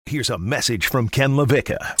here's a message from Ken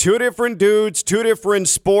LaVicka. Two different dudes, two different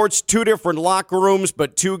sports, two different locker rooms,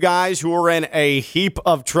 but two guys who are in a heap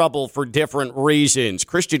of trouble for different reasons.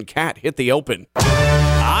 Christian Cat hit the open.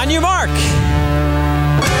 On your mark.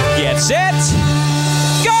 Get set.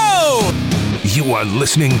 Go! You are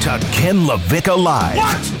listening to Ken LaVicka Live.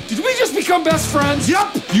 What? Did we just become best friends?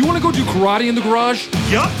 Yep. Do you want to go do karate in the garage?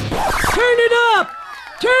 Yep. Turn it up!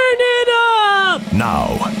 Turn it up!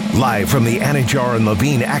 Now, live from the Anajar and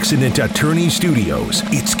Levine Accident Attorney Studios,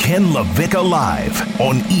 it's Ken LaVicka Live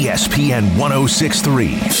on ESPN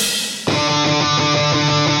 106.3.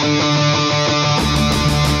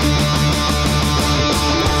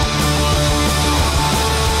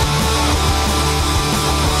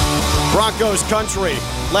 Broncos country.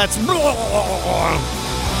 Let's.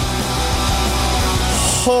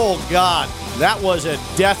 Oh, God. That was a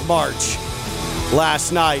death march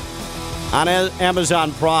last night on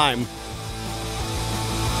Amazon Prime.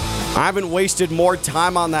 I haven't wasted more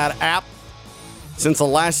time on that app since the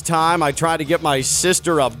last time I tried to get my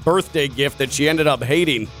sister a birthday gift that she ended up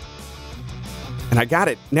hating. And I got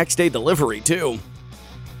it next day delivery, too.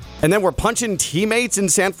 And then we're punching teammates in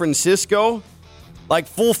San Francisco. Like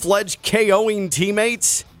full-fledged KOing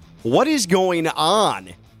teammates? What is going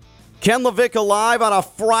on? Ken LaVicka Live on a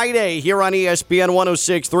Friday here on ESPN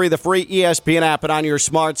 106.3, the free ESPN app and on your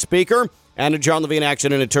smart speaker. And at John Levine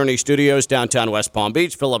Accident Attorney Studios, downtown West Palm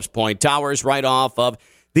Beach, Phillips Point Towers, right off of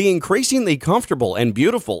the increasingly comfortable and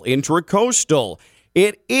beautiful Intracoastal.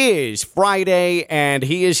 It is Friday, and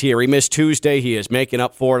he is here. He missed Tuesday. He is making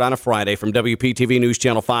up for it on a Friday from WPTV News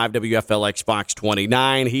Channel 5, WFLX Fox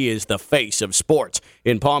 29. He is the face of sports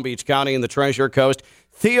in Palm Beach County and the Treasure Coast.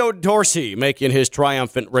 Theo Dorsey making his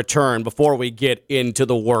triumphant return before we get into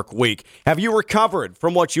the work week. Have you recovered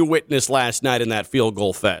from what you witnessed last night in that field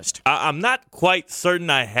goal fest? I'm not quite certain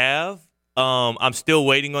I have. I'm still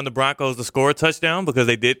waiting on the Broncos to score a touchdown because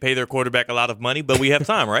they did pay their quarterback a lot of money, but we have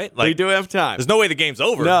time, right? We do have time. There's no way the game's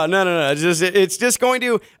over. No. It's just going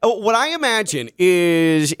to what I imagine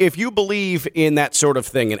is if you believe in that sort of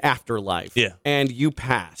thing, an afterlife, and you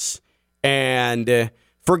pass, and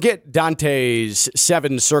forget Dante's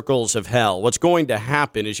 7 circles of hell. What's going to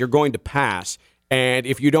happen is you're going to pass, and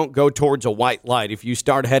if you don't go towards a white light, if you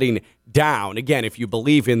start heading down, again, if you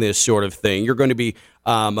believe in this sort of thing, you're going to be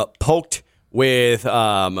poked with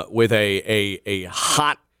a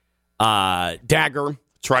hot dagger.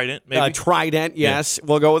 Trident, maybe? Trident, yes. Yeah.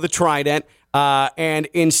 We'll go with a trident. And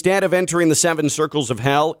instead of entering the 7 circles of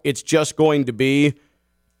hell, it's just going to be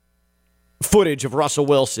footage of Russell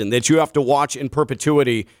Wilson that you have to watch in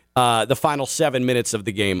perpetuity the final 7 minutes of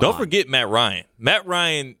the game. Don't forget Matt Ryan. Matt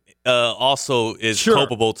Ryan also is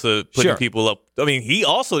culpable to putting people up. I mean, he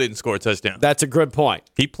also didn't score a touchdown. That's a good point.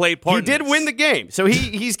 He played part. He did win the game, so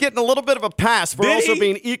he's getting a little bit of a pass for also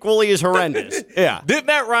being equally as horrendous. Yeah. Did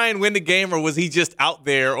Matt Ryan win the game, or was he just out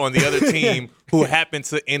there on the other team who happened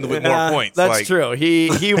to end with more points? That's true.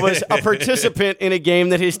 He was a participant in a game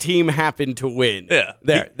that his team happened to win.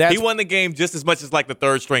 Yeah. He won the game just as much as like the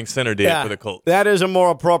third-string center did for the Colts. That is a more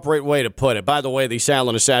appropriate way to put it. By the way, the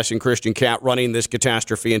silent assassin Christian Cat running this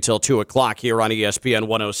catastrophe until 2 o'clock here on ESPN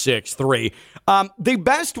 106.3. The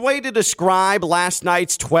best way to describe last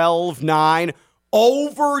night's 12-9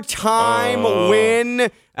 overtime win.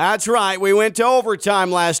 That's right. We went to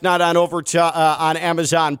overtime last night on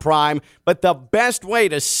Amazon Prime. But the best way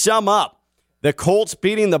to sum up the Colts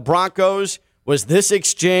beating the Broncos was this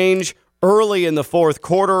exchange early in the fourth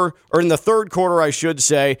quarter, or in the third quarter, I should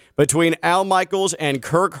say, between Al Michaels and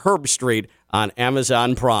Kirk Herbstreit on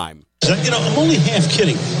Amazon Prime. I'm only half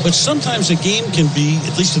kidding, but sometimes a game can be,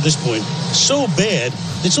 at least at this point, so bad,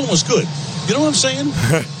 it's almost good. You know what I'm saying?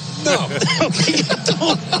 No.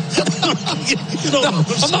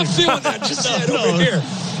 I'm not feeling that just yet over here.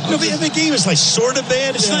 No, the game is like sort of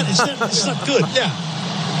bad. It's not good. Yeah.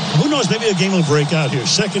 Who knows? Maybe a game will break out here.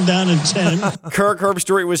 2nd down and 10. Kirk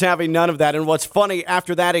Herbstreit was having none of that. And what's funny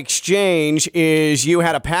after that exchange is you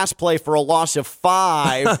had a pass play for a loss of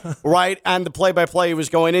 5, right? And the play-by-play he was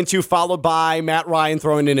going into, followed by Matt Ryan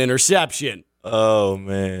throwing an interception. Oh,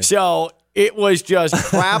 man. So it was just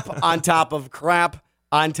crap on top of crap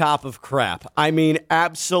on top of crap. I mean,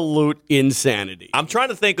 absolute insanity. I'm trying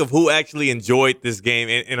to think of who actually enjoyed this game.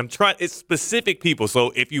 And it's specific people.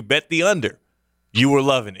 So if you bet the under, you were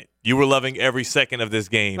loving it. You were loving every second of this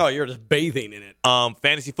game. Oh, you're just bathing in it.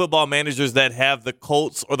 Fantasy football managers that have the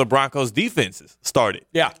Colts or the Broncos defenses started.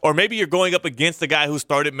 Yeah. Or maybe you're going up against the guy who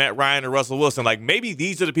started Matt Ryan or Russell Wilson. Like, maybe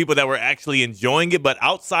these are the people that were actually enjoying it. But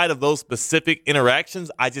outside of those specific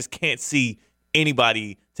interactions, I just can't see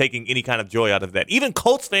anybody taking any kind of joy out of that. Even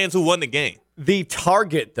Colts fans who won the game. The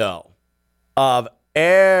target, though, of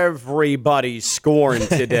everybody's scorn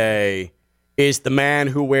today is the man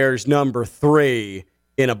who wears number 3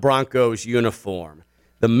 in a Broncos uniform.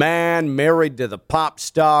 The man married to the pop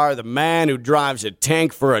star, the man who drives a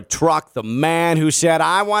tank for a truck, the man who said,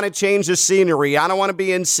 I want to change the scenery. I don't want to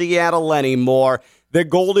be in Seattle anymore. The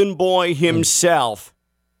golden boy himself.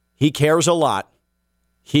 He cares a lot.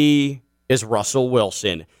 He is Russell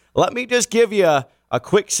Wilson. Let me just give you a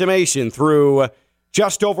quick summation through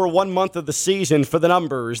just over 1 month of the season for the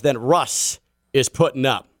numbers that Russ is putting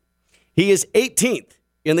up. He is 18th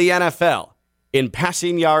in the NFL in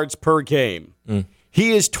passing yards per game.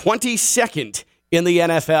 He is 22nd in the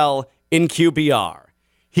NFL in QBR.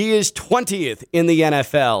 He is 20th in the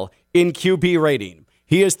NFL in QB rating.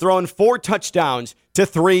 He has thrown 4 touchdowns to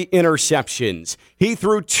 3 interceptions. He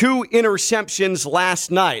threw 2 interceptions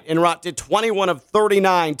last night and route to 21 of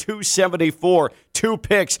 39, 274, 2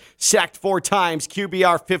 picks, sacked 4 times,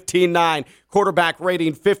 QBR 15.9, quarterback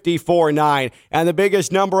rating 54.9. And the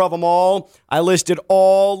biggest number of them all, I listed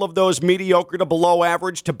all of those mediocre to below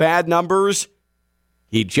average to bad numbers.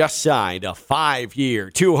 He just signed a 5-year,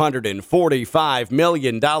 $245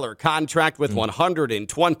 million contract with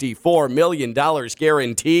 $124 million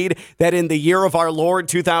guaranteed. That in the year of our Lord,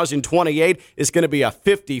 2028, is going to be a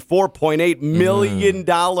 $54.8 million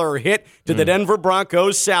hit to the Denver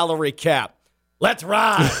Broncos salary cap. Let's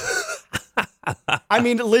ride. I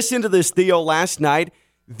mean, listen to this, Theo, last night.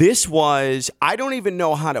 This was, I don't even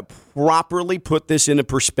know how to properly put this into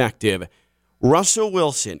perspective. Russell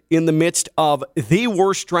Wilson, in the midst of the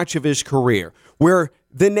worst stretch of his career, where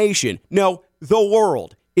the nation, no, the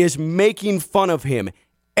world, is making fun of him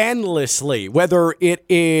endlessly, whether it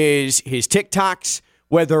is his TikToks,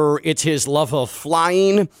 whether it's his love of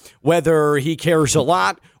flying, whether he cares a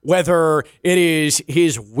lot, whether it is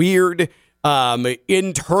his weird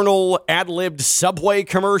internal ad-libbed Subway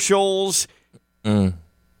commercials.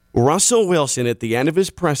 Russell Wilson, at the end of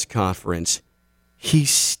his press conference, he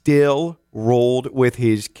still rolled with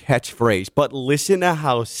his catchphrase. But listen to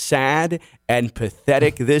how sad and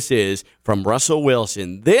pathetic this is from Russell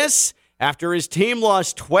Wilson. This, after his team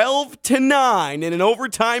lost 12-9 in an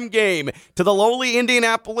overtime game to the lowly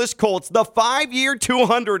Indianapolis Colts, the 5-year,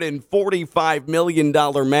 $245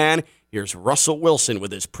 million man. Here's Russell Wilson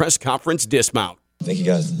with his press conference dismount. Thank you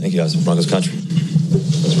guys. Thank you guys from Broncos country.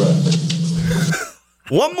 That's right.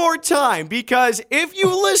 One more time, because if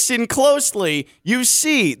you listen closely, you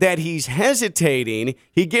see that he's hesitating.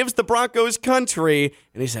 He gives the Broncos country,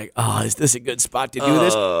 and he's like, oh, is this a good spot to do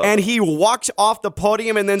this? And he walks off the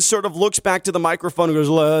podium and then sort of looks back to the microphone and goes,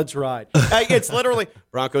 let's ride. It's literally,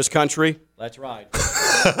 Broncos country, let's ride.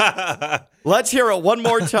 Let's hear it one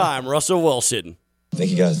more time, Russell Wilson. Thank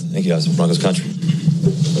you guys. Thank you guys from Broncos country.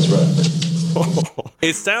 That's right.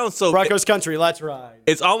 It sounds so. Broncos country, let's ride.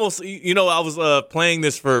 It's almost, I was playing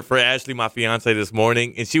this for Ashley, my fiance, this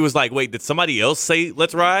morning, and she was like, wait, did somebody else say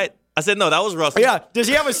let's ride? I said, no, that was Russell. Yeah. Does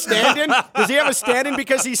he have a stand-in? Does he have a stand-in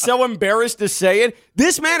because he's so embarrassed to say it?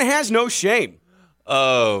 This man has no shame.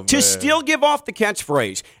 Oh, to man. still give off the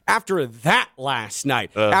catchphrase after that last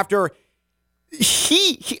night, after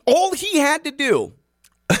he all he had to do,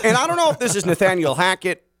 and I don't know if this is Nathaniel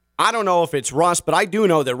Hackett, I don't know if it's Russ, but I do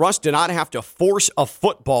know that Russ did not have to force a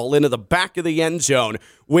football into the back of the end zone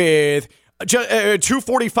with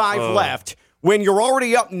 2:45 left. When you're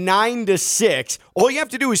already up 9-6, all you have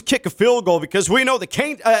to do is kick a field goal because we know the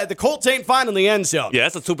Colts ain't finding the end zone. Yeah,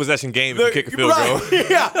 that's a 2-possession game if you kick a field goal.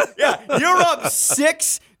 Yeah. You're up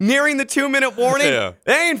 6, nearing the 2-minute warning. Yeah.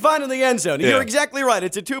 They ain't finding the end zone. Yeah. You're exactly right.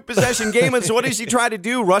 It's a 2-possession game, and so what does he try to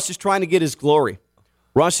do? Russ is trying to get his glory.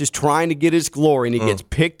 Russ is trying to get his glory, and he gets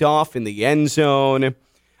picked off in the end zone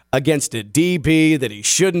against a DB that he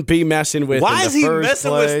shouldn't be messing with. Why is he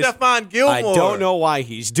messing with Stephon Gilmore? I don't know why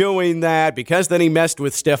he's doing that, because then he messed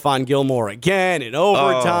with Stephon Gilmore again in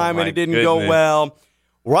overtime, and it didn't go well.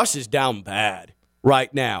 Russ is down bad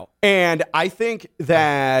right now, and I think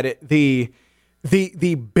that the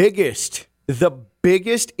biggest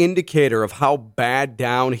indicator of how bad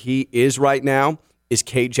down he is right now is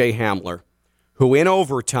KJ Hamler, who in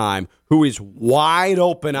overtime, who is wide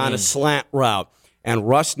open on a slant route. And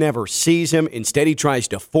Russ never sees him. Instead, he tries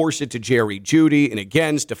to force it to Jerry Jeudy. And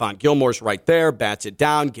again, Stephon Gilmore's right there, bats it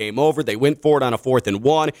down, game over. They went for it on a 4th and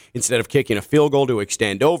 1 instead of kicking a field goal to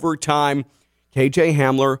extend overtime. KJ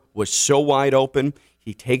Hamler was so wide open,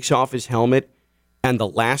 he takes off his helmet, and the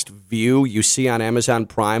last view you see on Amazon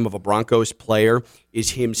Prime of a Broncos player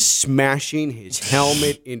is him smashing his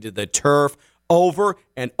helmet into the turf over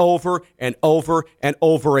and over and over and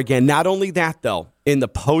over again. Not only that, though, in the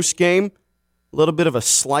postgame, a little bit of a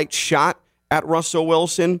slight shot at Russell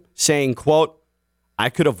Wilson, saying, quote, I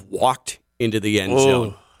could have walked into the end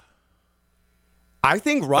zone. I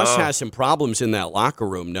think Russ has some problems in that locker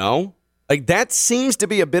room, no? Like, that seems to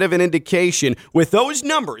be a bit of an indication with those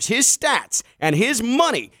numbers, his stats, and his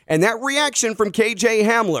money, and that reaction from KJ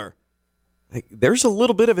Hamler. Like, there's a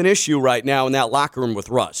little bit of an issue right now in that locker room with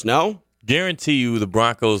Russ, no? Guarantee you the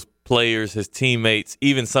Broncos players, his teammates,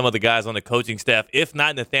 even some of the guys on the coaching staff, if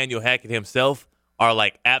not Nathaniel Hackett himself, are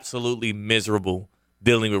like absolutely miserable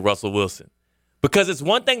dealing with Russell Wilson. Because it's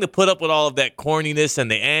one thing to put up with all of that corniness and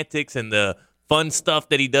the antics and the fun stuff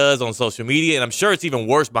that he does on social media, and I'm sure it's even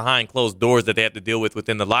worse behind closed doors that they have to deal with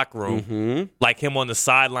within the locker room, like him on the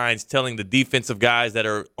sidelines telling the defensive guys that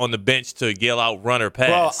are on the bench to yell out run or pass.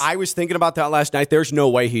 Well, I was thinking about that last night. There's no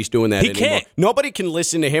way he's doing that anymore. Can't. Nobody can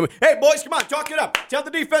listen to him. Hey, boys, come on, talk it up. Tell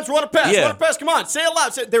the defense run a pass, run a pass, come on, say it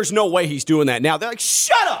loud. There's no way he's doing that now. They're like,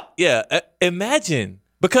 shut up. Yeah, imagine,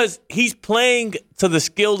 because he's playing to the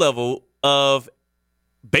skill level of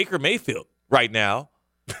Baker Mayfield right now.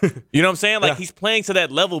 You know what I'm saying? Like, he's playing to that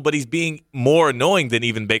level, but he's being more annoying than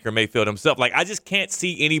even Baker Mayfield himself. Like, I just can't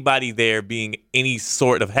see anybody there being any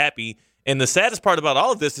sort of happy. And the saddest part about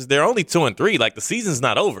all of this is they're only 2-3. Like, the season's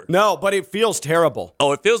not over. No, but it feels terrible.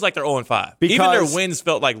 Oh, it feels like they're 0-5. Even their wins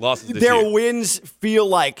felt like losses this year. Their wins feel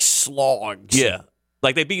like slogs. Yeah.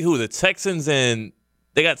 Like, they beat who? The Texans, and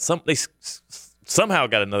they got somehow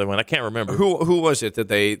got another one. I can't remember. Who was it that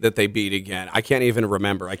they beat again? I can't even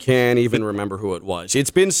remember. I can't even remember who it was. It's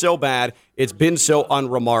been so bad. It's been so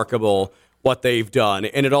unremarkable what they've done.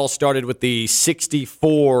 And it all started with the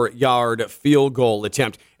 64-yard field goal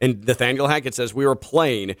attempt. And Nathaniel Hackett says we were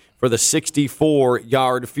playing for the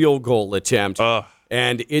 64-yard field goal attempt.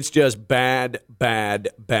 And it's just bad, bad,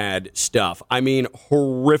 bad stuff. I mean,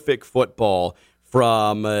 horrific football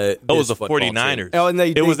from it was the 49ers. Oh, and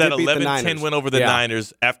it was that 11-10 win over the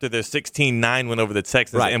Niners after their 16-9 win over the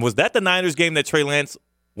Texans. Right. And was that the Niners game that Trey Lance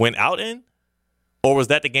went out in? Or was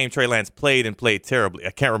that the game Trey Lance played terribly?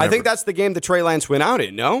 I can't remember. I think that's the game that Trey Lance went out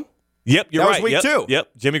in, no? Yep, you're right. That was week 2. Yep.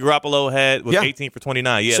 Jimmy Garoppolo was 18 for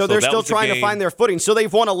 29. Yeah, so they're still trying to find their footing. So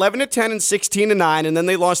they've won 11-10 and 16-9, and then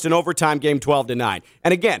they lost an overtime game 12-9.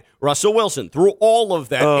 And again, Russell Wilson, through all of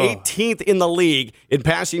that, 18th in the league in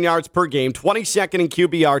passing yards per game, 22nd in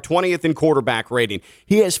QBR, 20th in quarterback rating.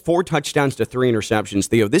 He has 4 touchdowns to 3 interceptions.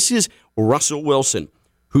 Theo, this is Russell Wilson,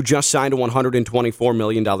 who just signed a $124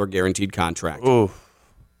 million guaranteed contract. Ooh.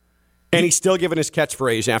 And he's still giving his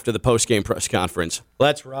catchphrase after the post-game press conference.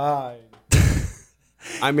 Let's ride.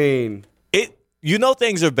 I mean,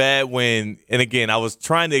 things are bad when, and again, I was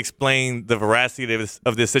trying to explain the veracity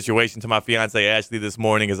of this situation to my fiance Ashley this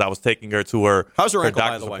morning as I was taking her to her ankle,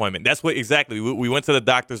 doctor's appointment. That's what exactly. We went to the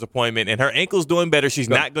doctor's appointment, and her ankle's doing better. She's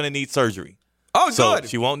not going to need surgery. Oh, so good.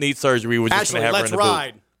 She won't need surgery. We're just going to have her in the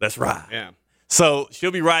ride. booth. Let's ride. Yeah. So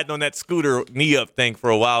she'll be riding on that scooter knee-up thing for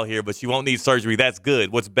a while here, but she won't need surgery. That's good.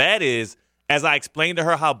 What's bad is, as I explained to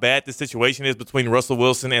her how bad the situation is between Russell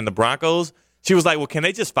Wilson and the Broncos, she was like, well, can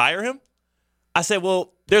they just fire him? I said,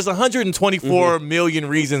 well, there's 124 million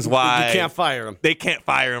reasons why you can't fire him. They can't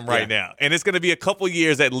fire him right now. And it's going to be a couple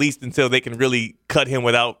years at least until they can really cut him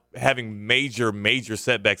without having major, major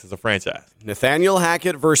setbacks as a franchise. Nathaniel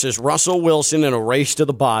Hackett versus Russell Wilson in a race to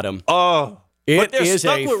the bottom. But they're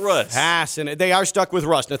stuck with Russ. Fascinating. They are stuck with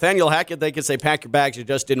Russ. Nathaniel Hackett, they could say, pack your bags, it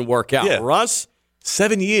just didn't work out. Yeah. Russ?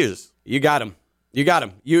 7 years. You got him.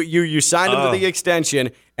 You signed him to the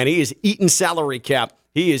extension, and he is eating salary cap.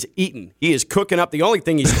 He is eating. He is cooking up. The only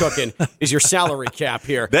thing he's cooking is your salary cap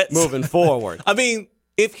here moving forward. I mean,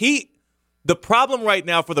 the problem right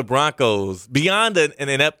now for the Broncos, beyond an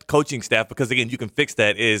inept coaching staff, because, again, you can fix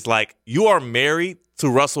that, is like you are married to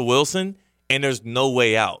Russell Wilson, and there's no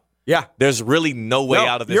way out. Yeah. There's really no way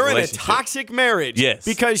out of this relationship. You're in a toxic marriage. Yes.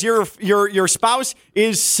 Because your spouse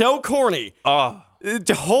is so corny.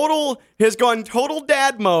 Has gone total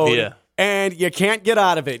dad mode. Yeah. And you can't get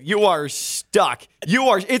out of it. You are stuck.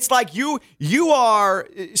 It's like you are,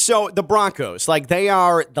 so the Broncos, like they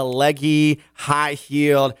are the leggy,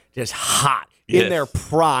 high-heeled, just hot in their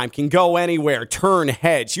prime, can go anywhere, turn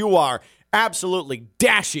heads. You are absolutely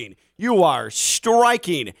dashing. You are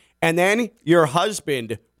striking. And then your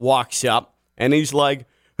husband walks up and he's like,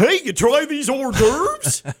 hey, you try these hors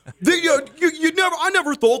d'oeuvres? I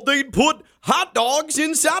never thought they'd put hot dogs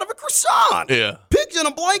inside of a croissant. Yeah. Pigs in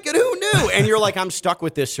a blanket, who knew? And you're like, I'm stuck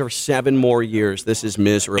with this for 7 more years. This is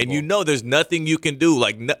miserable. And there's nothing you can do.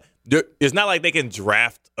 Like, it's not like they can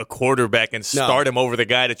draft a quarterback and start him over the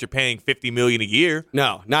guy that you're paying $50 million a year.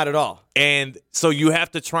 No, not at all. And so you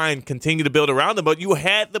have to try and continue to build around them. But you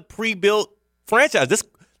had the pre-built franchise.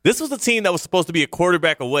 This was the team that was supposed to be a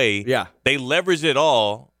quarterback away. Yeah. They leveraged it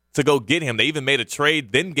all to go get him. They even made a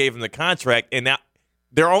trade, then gave him the contract. And now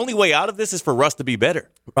their only way out of this is for Russ to be better.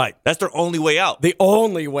 Right. That's their only way out. The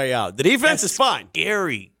only way out. The defense is fine.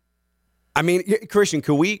 Scary. I mean, Christian,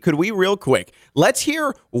 could we real quick? Let's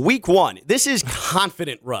hear week 1. This is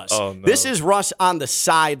confident Russ. Oh, no. This is Russ on the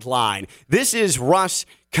sideline. This is Russ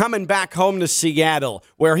coming back home to Seattle,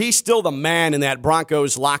 where he's still the man in that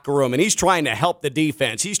Broncos locker room, and he's trying to help the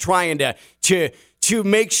defense. He's trying to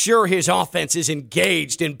make sure his offense is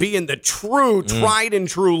engaged and being the true, tried and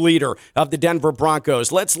true leader of the Denver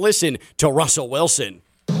Broncos. Let's listen to Russell Wilson.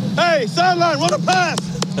 Hey, sideline, run a pass.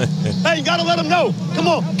 Hey, you got to let him know. Come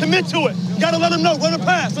on, commit to it. You got to let him know. Run a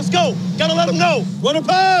pass. Let's go. Got to let him know. Run a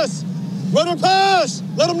pass. Run a pass.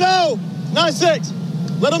 Let him know.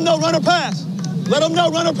 9-6. Let him know. Run a pass. Let him know.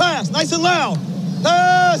 Run a pass. Nice and loud.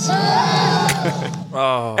 Pass.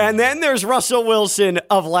 And then there's Russell Wilson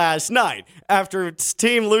of last night after his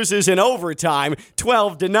team loses in overtime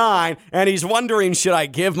 12-9, and he's wondering, should I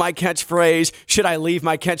give my catchphrase? Should I leave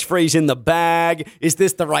my catchphrase in the bag? Is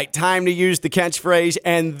this the right time to use the catchphrase?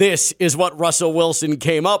 And this is what Russell Wilson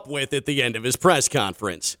came up with at the end of his press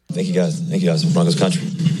conference. Thank you guys. Thank you guys. Broncos country.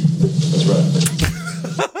 That's right.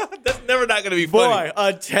 That's never not going to be funny. Boy,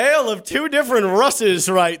 a tale of two different Russes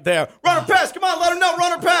right there. Runner pass. Come on, let him know.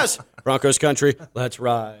 Runner pass. Broncos country. Let's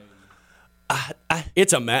ride.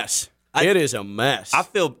 It's a mess. It is a mess.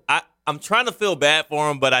 I'm trying to feel bad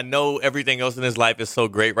for him, but I know everything else in his life is so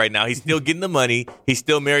great right now. He's still getting the money. He's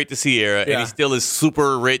still married to Sierra, and he still is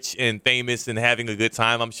super rich and famous and having a good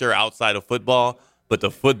time, I'm sure, outside of football. But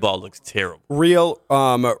the football looks terrible. Real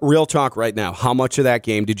talk right now. How much of that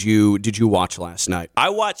game did you watch last night? I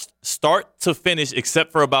watched start to finish,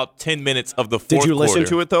 except for about 10 minutes of the fourth quarter. Did you listen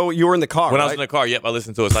to it, though? You were in the car, When right? I was in the car, yep, I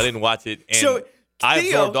listened to it. So I didn't watch it. And I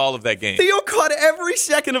absorbed all of that game. Theo caught every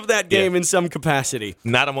second of that game in some capacity.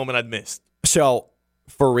 Not a moment I'd missed. So,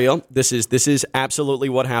 for real, this is absolutely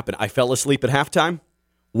what happened. I fell asleep at halftime,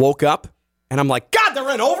 woke up, and I'm like, God,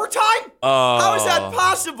 they're in overtime? How is that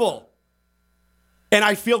possible? And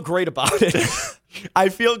I feel great about it. I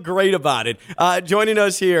feel great about it. Joining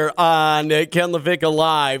us here on Ken LaVicka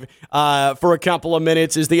Live for a couple of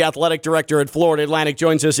minutes is the athletic director at Florida Atlantic.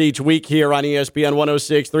 Joins us each week here on ESPN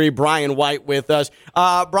 106.3. Brian White with us.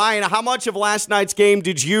 Brian, how much of last night's game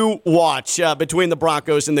did you watch between the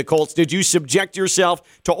Broncos and the Colts? Did you subject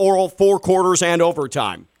yourself to oral 4 quarters and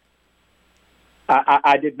overtime?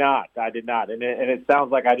 I did not. And it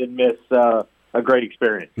sounds like I didn't miss a great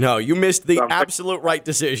experience. No, you missed the absolute right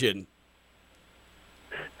decision.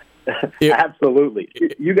 Absolutely.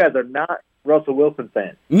 You guys are not Russell Wilson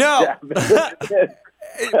fans. No.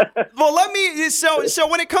 Well, so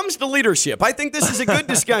when it comes to leadership, I think this is a good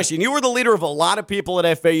discussion. You were the leader of a lot of people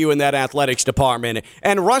at FAU in that athletics department,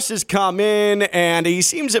 and Russ has come in, and he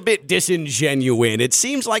seems a bit disingenuous. It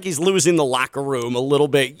seems like he's losing the locker room a little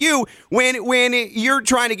bit. When you're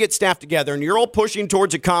trying to get staff together and you're all pushing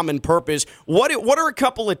towards a common purpose, what are a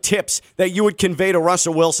couple of tips that you would convey to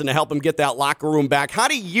Russell Wilson to help him get that locker room back? How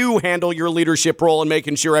do you handle your leadership role in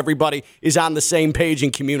making sure everybody is on the same page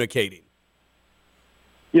and communicating?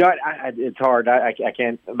 You know, it's hard. I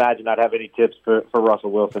can't imagine I'd have any tips for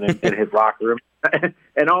Russell Wilson in his locker room.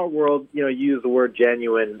 In our world, you use the word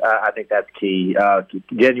genuine. I think that's key.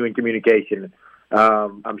 Genuine communication.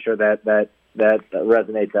 I'm sure that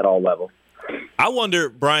resonates at all levels. I wonder,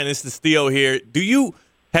 Brian, this is Theo here.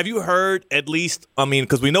 Have you heard at least,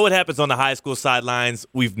 because we know it happens on the high school sidelines.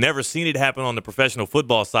 We've never seen it happen on the professional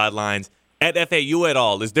football sidelines. At FAU at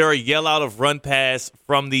all, is there a yell out of run pass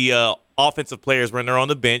from the offensive players when they're on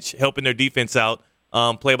the bench helping their defense out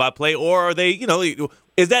play by play, or are they,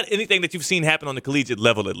 is that anything that you've seen happen on the collegiate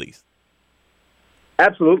level at least?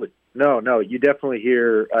 Absolutely. No, you definitely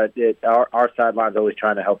hear our sideline's always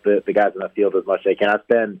trying to help the guys in the field as much as they can. I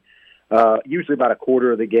spend usually about a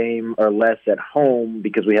quarter of the game or less at home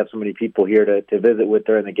because we have so many people here to visit with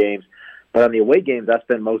during the games. But on the away games, I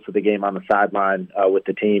spend most of the game on the sideline with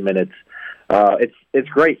the team, and it's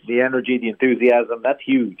great. The energy, the enthusiasm, that's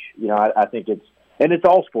huge. I think it's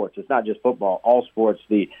all sports. It's not just football. All sports,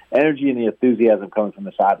 the energy and the enthusiasm coming from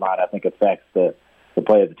the sideline, I think affects the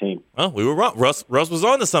play of the team. Oh, we were wrong. Russ was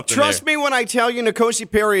on to something. Trust me when I tell you, N'Kosi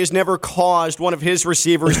Perry has never caused one of his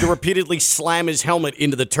receivers to repeatedly slam his helmet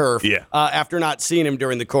into the turf after not seeing him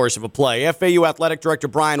during the course of a play. FAU Athletic Director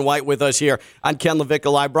Brian White with us here on Ken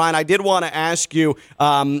LaVicka Live. Brian, I did want to ask you,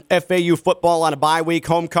 FAU football on a bye week,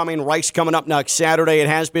 homecoming, Rice coming up next Saturday. It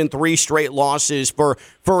has been 3 straight losses for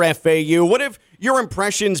FAU. What have your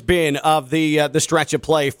impressions been of the stretch of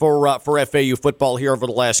play for FAU football here over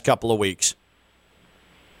the last couple of weeks?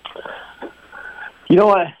 You know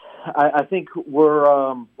what? I think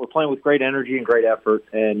we're playing with great energy and great effort,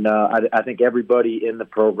 and I think everybody in the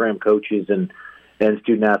program, coaches and and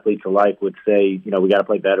student athletes alike would say, we got to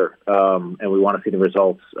play better, and we want to see the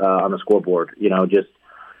results on the scoreboard.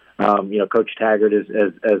 Coach Taggart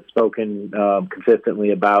has spoken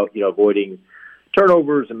consistently about avoiding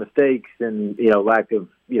turnovers and mistakes and lack of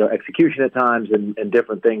execution at times and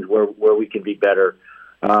different things where we can be better.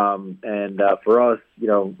 For us,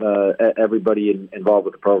 everybody involved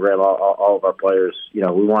with the program, all of our players, we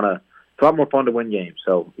want to. It's a lot more fun to win games.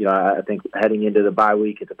 So I think heading into the bye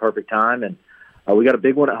week, it's a perfect time, and we got a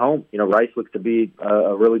big one at home. Rice looks to be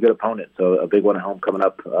a really good opponent, so a big one at home coming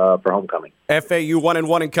up for homecoming. FAU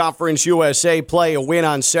 1-1 in Conference USA play. A win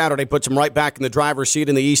on Saturday puts them right back in the driver's seat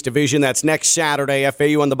in the East Division. That's next Saturday.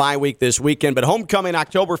 FAU on the bye week this weekend. But homecoming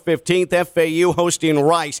October 15th, FAU hosting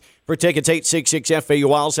Rice. For tickets,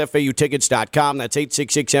 866-FAU-ALS, FAUtickets.com. That's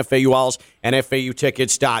 866-FAU-ALS and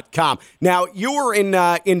FAUtickets.com. Now, you were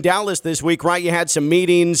in Dallas this week, right? You had some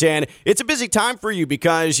meetings, and it's a busy time for you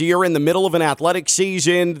because you're in the middle of an athletic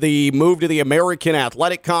season. The move to the American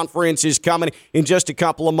Athletic Conference is coming in just a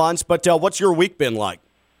couple of months. But what's your week been like?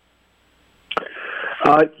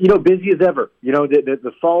 Busy as ever.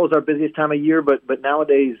 The fall is our busiest time of year, but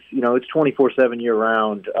nowadays, it's 24/7 year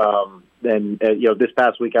round. This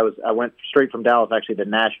past week I went straight from Dallas actually to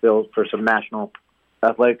Nashville for some national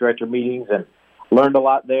athletic director meetings and learned a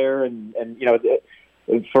lot there. And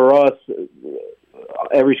for us,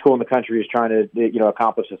 every school in the country is trying to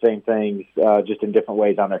accomplish the same things just in different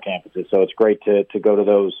ways on their campuses. So it's great to go to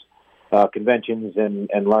those conventions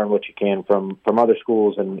and learn what you can from other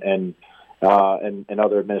schools and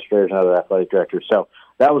other administrators and other athletic directors. So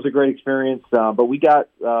that was a great experience. But we got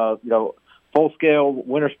full-scale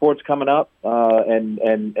winter sports coming up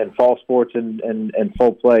and fall sports and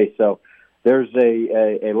full play. So there's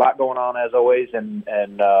a lot going on as always, and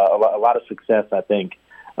a lot of success, I think,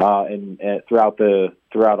 throughout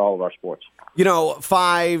all of our sports.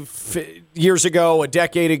 5 years ago, a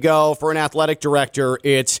decade ago, for an athletic director,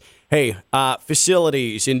 it's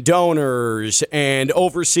facilities and donors and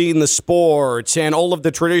overseeing the sports and all of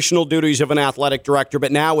the traditional duties of an athletic director.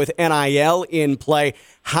 But now with NIL in play,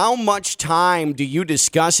 how much time do you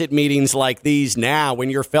discuss at meetings like these now when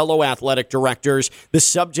your fellow athletic directors the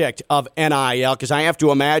subject of NIL? Because I have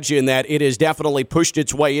to imagine that it has definitely pushed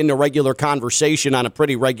its way into regular conversation on a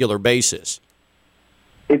pretty regular basis.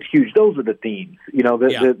 It's huge. Those are the themes.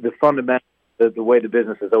 The fundamental. The way the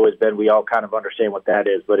business has always been, we all kind of understand what that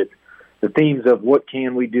is, but it's the themes of what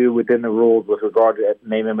can we do within the rules with regard to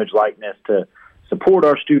name, image, likeness to support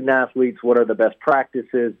our student athletes. What are the best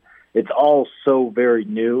practices? It's all so very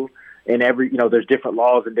new, and there's different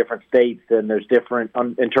laws in different states, and there's different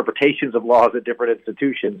interpretations of laws at different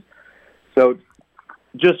institutions. So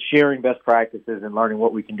just sharing best practices and learning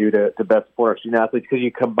what we can do to best support our student athletes, because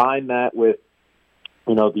you combine that with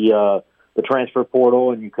the transfer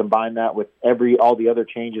portal, and you combine that with all the other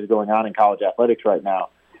changes going on in college athletics right now,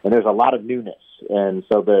 and there's a lot of newness. And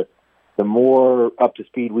so the more up to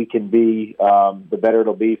speed we can be, the better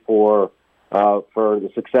it'll be for the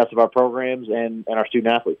success of our programs and our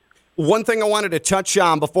student athletes. One thing I wanted to touch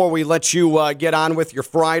on before we let you get on with your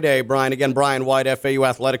Friday, Brian. Again, Brian White, FAU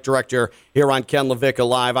Athletic Director here on Ken LaVicka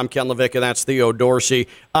Live. I'm Ken LaVicka. That's Theo Dorsey.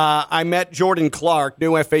 I met Jordan Clark,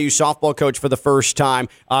 new FAU softball coach for the first time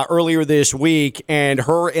earlier this week, and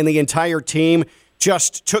her and the entire team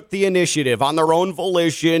just took the initiative on their own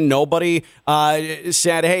volition. Nobody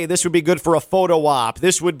said, hey, this would be good for a photo op.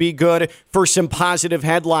 This would be good for some positive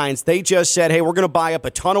headlines. They just said, hey, we're going to buy up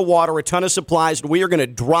a ton of water, a ton of supplies, and we are going to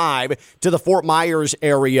drive to the Fort Myers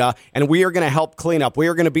area, and we are going to help clean up. We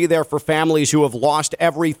are going to be there for families who have lost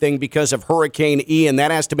everything because of Hurricane Ian.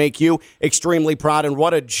 That has to make you extremely proud, and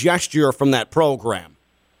what a gesture from that program.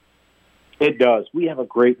 It does. We have a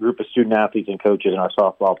great group of student athletes and coaches in our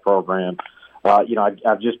softball program.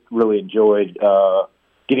 I've just really enjoyed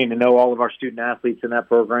getting to know all of our student athletes in that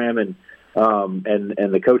program and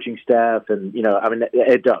the coaching staff, and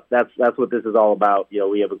it does. That's what this is all about.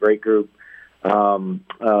 We have a great group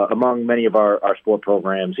among many of our sport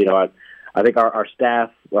programs. I think our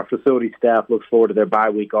staff, our facility staff, looks forward to their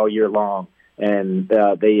bye week all year long, and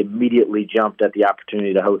they immediately jumped at the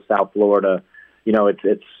opportunity to host South Florida.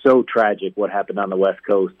 It's so tragic what happened on the West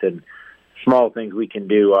Coast, and small things we can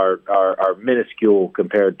do are minuscule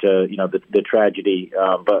compared to the tragedy.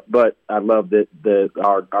 But I love that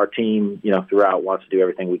our team throughout wants to do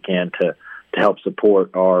everything we can to help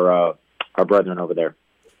support our brethren over there.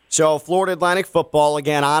 So Florida Atlantic football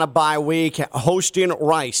again on a bye week, hosting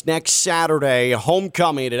Rice next Saturday.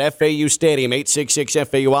 Homecoming at FAU Stadium.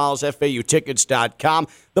 866-FAU-ALS, FAUtickets.com.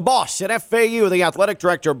 The boss at FAU, the athletic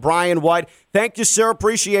director Brian White. Thank you, sir.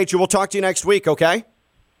 Appreciate you. We'll talk to you next week. Okay.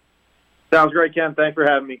 Sounds great, Ken. Thanks for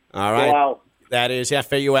having me. All right. Wow. That is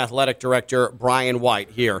FAU Athletic Director Brian White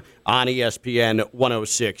here on ESPN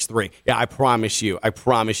 106.3. Yeah, I promise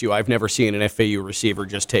you, I've never seen an FAU receiver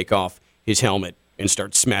just take off his helmet and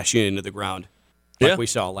start smashing into the ground like we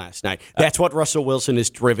saw last night. That's what Russell Wilson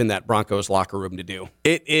has driven that Broncos locker room to do.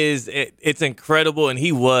 It's incredible, and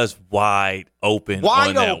he was wide open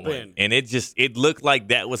on that one. And it looked like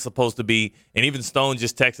that was supposed to be, and even Stone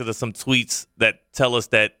just texted us some tweets that tell us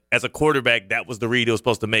that as a quarterback, that was the read he was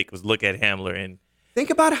supposed to make, was look at Hamler. And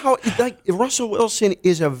think about how Russell Wilson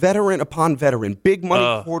is a veteran upon veteran, big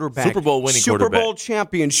money quarterback. Super Bowl winning quarterback. Super Bowl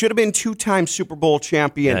champion, should have been 2-time Super Bowl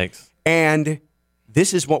champion. Thanks. And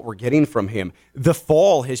this is what we're getting from him. The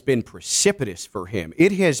fall has been precipitous for him.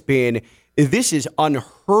 This is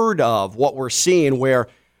unheard of what we're seeing, where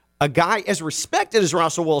a guy as respected as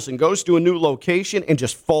Russell Wilson goes to a new location and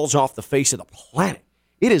just falls off the face of the planet.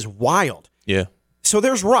 It is wild. Yeah. So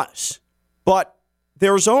there's Russ. But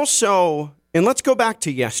there's also, and let's go back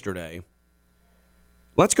to yesterday.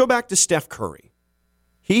 Let's go back to Steph Curry.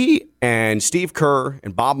 He and Steve Kerr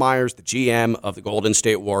and Bob Myers, the GM of the Golden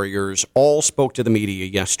State Warriors, all spoke to the media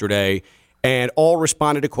yesterday and all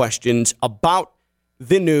responded to questions about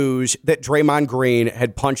the news that Draymond Green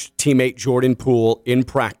had punched teammate Jordan Poole in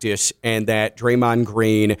practice and that Draymond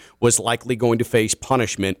Green was likely going to face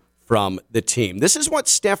punishment from the team. This is what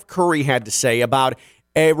Steph Curry had to say about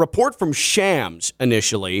a report from Shams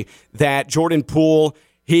initially that Jordan Poole,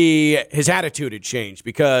 his attitude had changed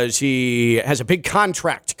because he has a big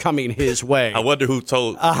contract coming his way. I wonder who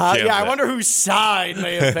told. I wonder whose side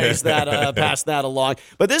may have passed that along.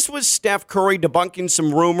 But this was Steph Curry debunking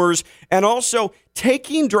some rumors and also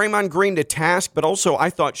taking Draymond Green to task, but also I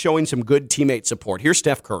thought showing some good teammate support. Here's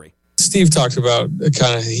Steph Curry. Steve talked about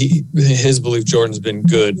kind of his belief Jordan's been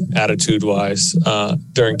good attitude-wise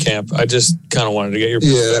during camp. I just kind of wanted to get your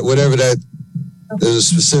perspective. There's a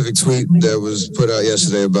specific tweet that was put out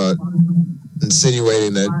yesterday about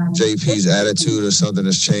insinuating that JP's attitude or something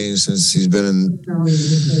has changed since he's been in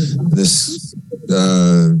this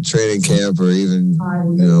training camp or even,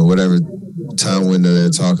 whatever time window they're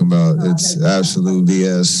talking about. It's absolute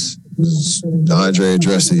BS. Andre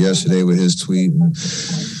addressed it yesterday with his tweet.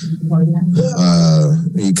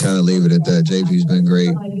 You kind of leave it at that. JP's been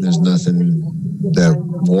great. There's nothing that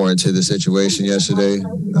warranted the situation yesterday.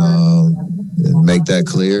 Make that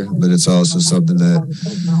clear, but it's also something that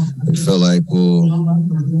we feel like will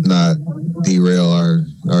not derail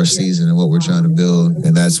our season and what we're trying to build,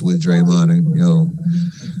 and that's with Draymond, and,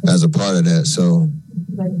 as a part of that. So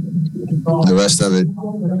the rest of it,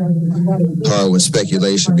 hard when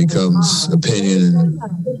speculation becomes opinion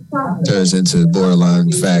and turns into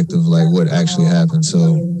borderline fact of like what actually happened.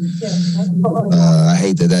 So I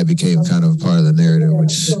hate that became kind of a part of the narrative,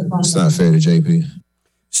 which it's not fair to JP.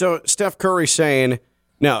 So Steph Curry saying,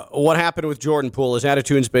 now, what happened with Jordan Poole, his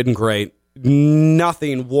attitude's been great.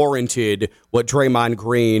 Nothing warranted what Draymond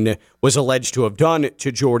Green was alleged to have done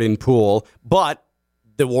to Jordan Poole, but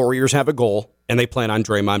the Warriors have a goal, and they plan on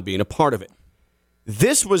Draymond being a part of it.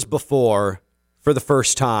 This was before, for the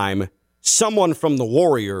first time, someone from the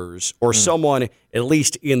Warriors, or someone at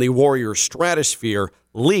least in the Warriors stratosphere,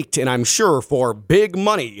 leaked, and I'm sure for big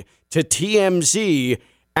money, to TMZ,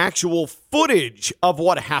 actual footage of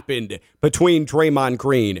what happened between Draymond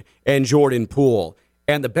Green and Jordan Poole.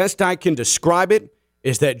 And the best I can describe it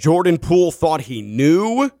is that Jordan Poole thought he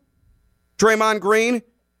knew Draymond Green.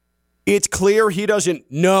 It's clear he doesn't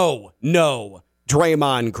know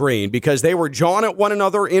Draymond Green because they were jawing at one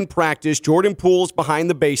another in practice. Jordan Poole's behind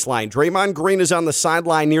the baseline. Draymond Green is on the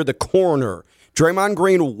sideline near the corner. Draymond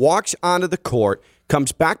Green walks onto the court,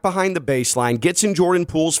 comes back behind the baseline, gets in Jordan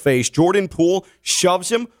Poole's face. Jordan Poole shoves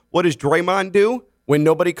him. What does Draymond do when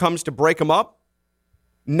nobody comes to break him up?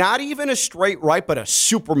 Not even a straight right, but a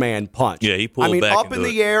Superman punch. Yeah, he pulled back up in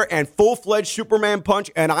the air and full-fledged Superman punch,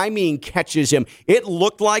 and catches him. It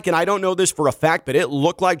looked like, and I don't know this for a fact, but it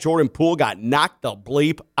looked like Jordan Poole got knocked the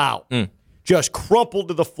bleep out. Just crumpled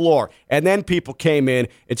to the floor. And then people came in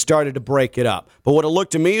and started to break it up. But what it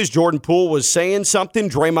looked to me is Jordan Poole was saying something.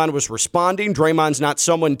 Draymond was responding. Draymond's not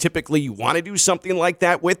someone typically you want to do something like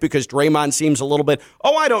that with because Draymond seems a little bit,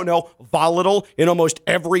 volatile in almost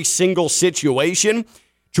every single situation.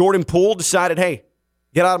 Jordan Poole decided, hey,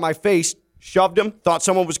 get out of my face. Shoved him. Thought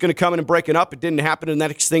someone was going to come in and break it up. It didn't happen. And the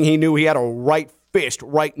next thing he knew, he had a right fist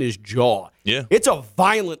right in his jaw. Yeah. It's a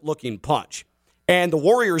violent-looking punch. And the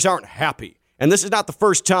Warriors aren't happy. And this is not the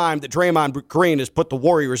first time that Draymond Green has put the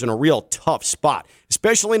Warriors in a real tough spot.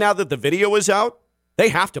 Especially now that the video is out, they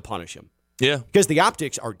have to punish him. Yeah. Because the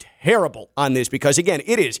optics are terrible on this because, again,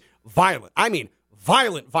 it is violent.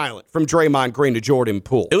 violent from Draymond Green to Jordan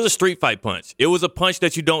Poole. It was a street fight punch. It was a punch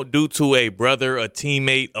that you don't do to a brother, a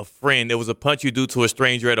teammate, a friend. It was a punch you do to a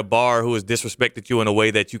stranger at a bar who has disrespected you in a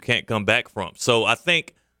way that you can't come back from. So I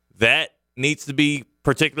think that needs to be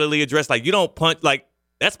particularly addressed. Like, you don't punch, like,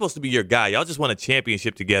 that's supposed to be your guy. Y'all just won a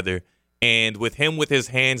championship together. And with him with his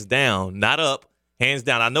hands down, not up, hands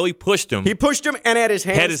down. I know he pushed him. He pushed him and had his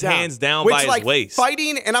hands down by his waist.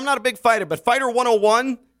 Fighting, and I'm not a big fighter, but Fighter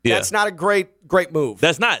 101, that's not a great move.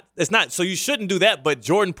 That's not. So you shouldn't do that. But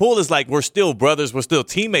Jordan Poole is like, we're still brothers. We're still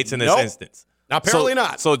teammates in this instance. Apparently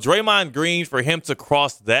not. So Draymond Green, for him to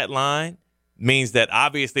cross that line means that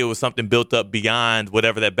obviously it was something built up beyond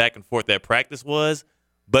whatever that back and forth that practice was.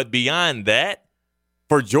 But beyond that,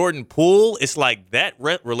 for Jordan Poole, it's like that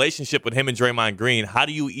relationship with him and Draymond Green, how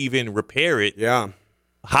do you even repair it? Yeah.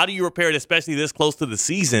 How do you repair it, especially this close to the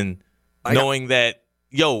season, knowing that,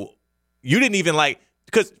 you didn't even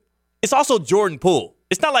because it's also Jordan Poole.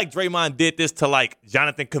 It's not like Draymond did this to like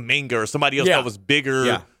Jonathan Kuminga or somebody else that was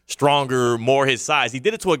bigger, stronger, more his size. He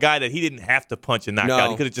did it to a guy that he didn't have to punch and knock out.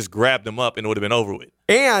 He could have just grabbed him up and it would have been over with.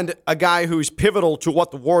 And a guy who's pivotal to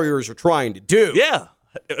what the Warriors are trying to do. Yeah.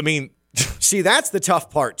 I mean, see, that's the tough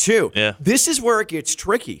part, too. Yeah. This is where it gets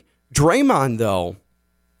tricky. Draymond, though,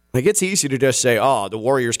 it's easy to just say, the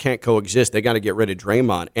Warriors can't coexist. They got to get rid of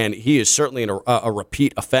Draymond. And he is certainly a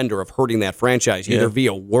repeat offender of hurting that franchise, either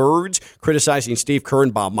via words, criticizing Steve Kerr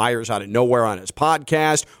and Bob Myers out of nowhere on his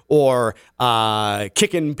podcast, or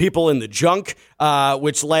kicking people in the junk,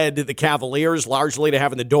 which led the Cavaliers largely to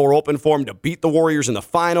having the door open for him to beat the Warriors in the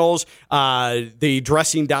finals, the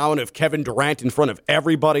dressing down of Kevin Durant in front of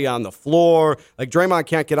everybody on the floor. Like, Draymond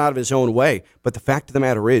can't get out of his own way. But the fact of the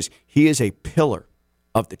matter is, he is a pillar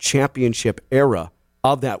of the championship era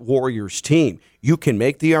of that Warriors team. You can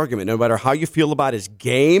make the argument, no matter how you feel about his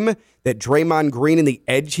game, that Draymond Green and the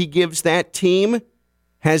edge he gives that team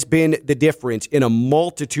has been the difference in a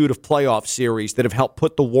multitude of playoff series that have helped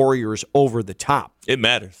put the Warriors over the top. It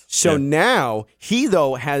matters. So now he,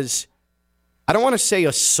 though, has, I don't want to say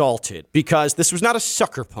assaulted, because this was not a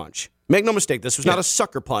sucker punch. Make no mistake, this was not a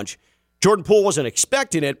sucker punch. Jordan Poole wasn't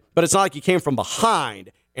expecting it, but it's not like he came from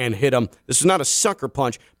behind and hit him. This is not a sucker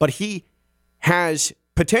punch, but he has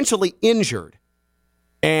potentially injured,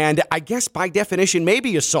 and I guess by definition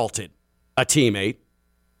maybe assaulted a teammate.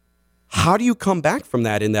 How do you come back from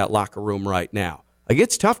that in that locker room right now? Like,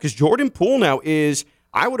 it's tough because Jordan Poole now is,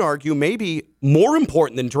 I would argue, maybe more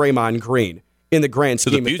important than Draymond Green in the grand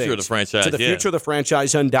scheme of things. To the future of the franchise. To the future of the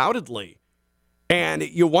franchise, undoubtedly. And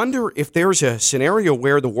you wonder if there's a scenario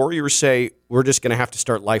where the Warriors say, we're just going to have to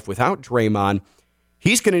start life without Draymond.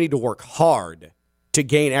 He's going to need to work hard to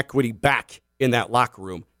gain equity back in that locker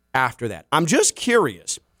room after that. I'm just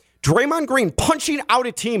curious. Draymond Green punching out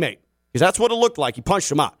a teammate, because that's what it looked like. He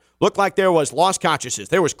punched him out. Looked like there was lost consciousness.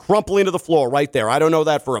 There was crumpling to the floor right there. I don't know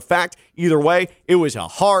that for a fact. Either way, it was a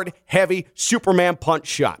hard, heavy Superman punch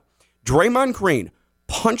shot. Draymond Green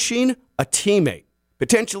punching a teammate,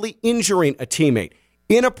 potentially injuring a teammate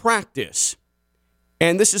in a practice.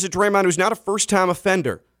 And this is a Draymond who's not a first-time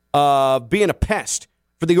offender, being a pest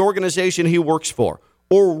for the organization he works for.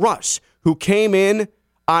 Or Russ, who came in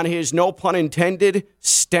on his, no pun intended,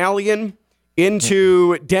 stallion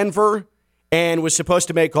into Denver and was supposed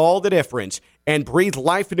to make all the difference and breathe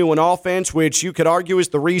life into an offense, which you could argue is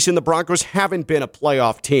the reason the Broncos haven't been a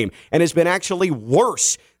playoff team and has been actually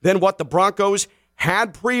worse than what the Broncos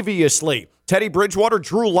had previously. Teddy Bridgewater,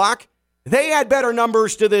 Drew Lock, they had better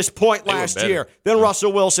numbers to this point last year than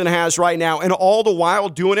Russell Wilson has right now, and all the while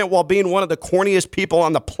doing it while being one of the corniest people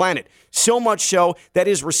on the planet. So much so that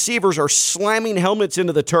his receivers are slamming helmets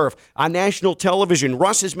into the turf on national television.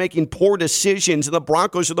 Russ is making poor decisions, and the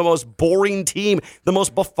Broncos are the most boring team, the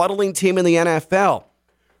most befuddling team in the NFL.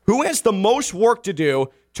 Who has the most work to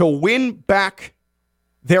do to win back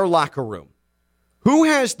their locker room? Who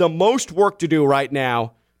has the most work to do right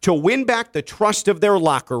now to win back the trust of their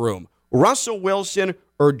locker room? Russell Wilson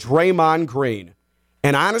or Draymond Green?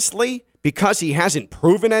 And honestly, because he hasn't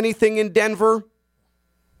proven anything in Denver,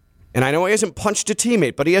 and I know he hasn't punched a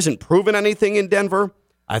teammate, but he hasn't proven anything in Denver,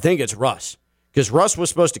 I think it's Russ. Because Russ was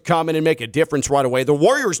supposed to come in and make a difference right away. The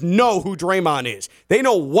Warriors know who Draymond is. They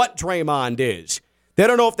know what Draymond is. They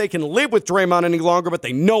don't know if they can live with Draymond any longer, but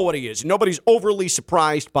they know what he is. Nobody's overly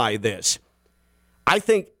surprised by this. I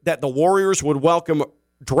think that the Warriors would welcome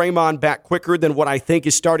Draymond back quicker than what I think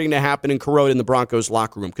is starting to happen in K.O'd in the Broncos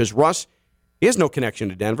locker room. Because Russ, he has no connection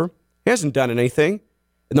to Denver. He hasn't done anything.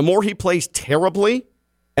 And the more he plays terribly,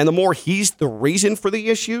 and the more he's the reason for the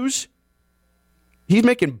issues, he's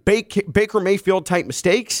making Baker Mayfield-type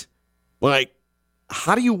mistakes. Like,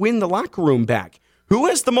 how do you win the locker room back? Who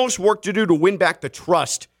has the most work to do to win back the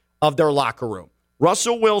trust of their locker room?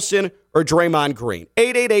 Russell Wilson or Draymond Green?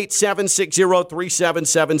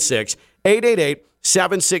 888-760-3776.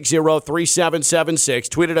 888-760-3776.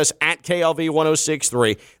 Tweeted us at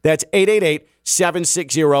KLV1063. That's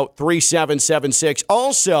 888-760-3776.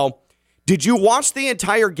 Also, did you watch the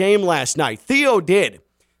entire game last night? Theo did.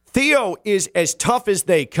 Theo is as tough as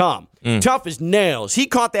they come. Tough as nails. He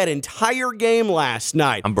caught that entire game last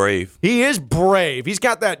night. I'm brave. He is brave. He's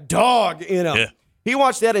got that dog in him. Yeah. He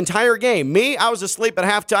watched that entire game. Me, I was asleep at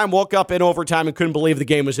halftime, woke up in overtime, and couldn't believe the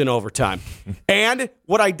game was in overtime. And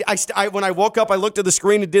when I woke up, I looked at the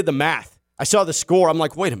screen and did the math. I saw the score. I'm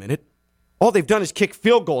like, wait a minute. All they've done is kick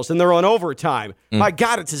field goals, and they're on overtime. My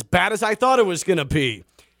God, it's as bad as I thought it was going to be.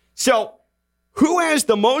 So, who has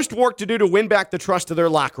the most work to do to win back the trust of their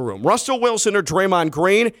locker room? Russell Wilson or Draymond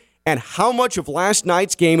Green? And how much of last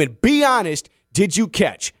night's game, and be honest, did you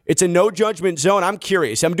catch? It's a no-judgment zone. I'm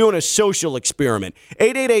curious. I'm doing a social experiment.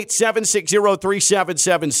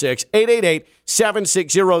 888-760-3776.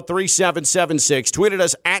 888-760-3776. Tweeted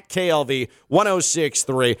us at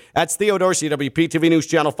KLV1063. That's Theo Dorsey, WPTV News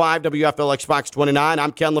Channel 5, WFLX Fox 29.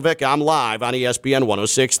 I'm Ken LaVicka. I'm live on ESPN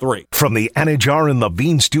 1063. From the Anajar and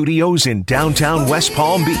Levine Studios in downtown West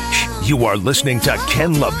Palm Beach, you are listening to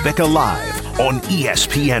Ken LaVicka Live on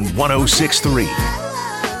ESPN 1063.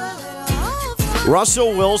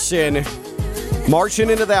 Russell Wilson marching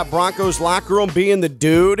into that Broncos locker room, being the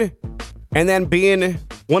dude, and then being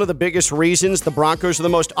one of the biggest reasons the Broncos are the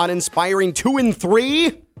most uninspiring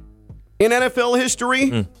 2-3 in NFL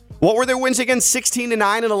history. What were their wins against? 16-9 and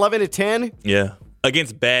 11-10? Yeah.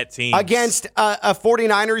 Against bad teams. Against a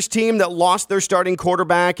 49ers team that lost their starting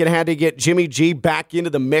quarterback and had to get Jimmy G back into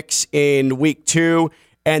the mix in week 2.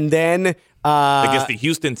 And then against the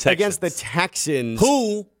Houston Texans. Against the Texans.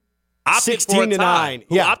 Who opted for a tie.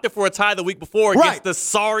 Who opted for a tie the week before against the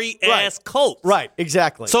sorry-ass Colts. Right,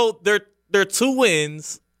 exactly. So they're 2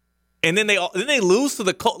 wins, and then they lose to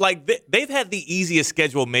the Colts. Like, they've had the easiest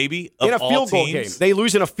schedule maybe of in a all field goal teams. game. They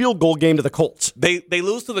lose in a field goal game to the Colts. They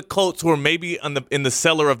lose to the Colts, who are maybe in the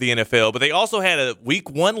cellar of the NFL, but they also had a week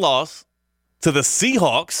 1 loss to the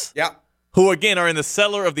Seahawks. Yeah. Who, again, are in the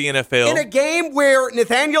cellar of the NFL. In a game where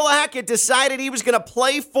Nathaniel Hackett decided he was going to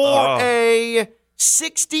play for a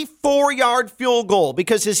 64-yard field goal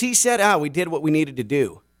because, as he said, we did what we needed to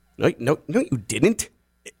do. No, you didn't.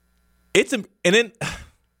 And then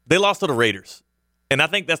they lost to the Raiders, and I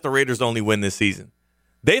think that's the Raiders' only win this season.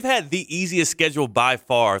 They've had the easiest schedule by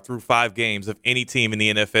far through 5 games of any team in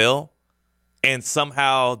the NFL, and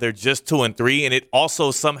somehow they're just 2-3, and it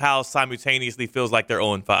also somehow simultaneously feels like they're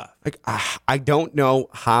 0-5. I don't know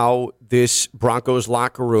how this Broncos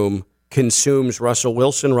locker room consumes Russell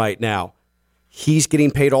Wilson right now. He's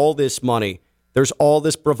getting paid all this money. There's all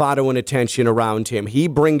this bravado and attention around him. He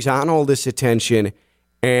brings on all this attention,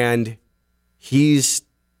 and he's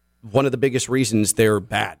one of the biggest reasons they're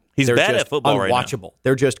bad. They're bad at football right now. Unwatchable.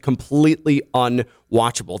 They're just completely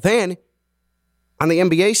unwatchable. Then, on the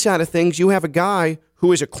NBA side of things, you have a guy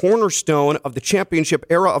who is a cornerstone of the championship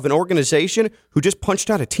era of an organization who just punched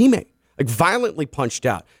out a teammate. Like, violently punched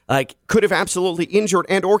out, like could have absolutely injured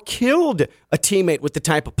and or killed a teammate with the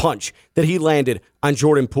type of punch that he landed on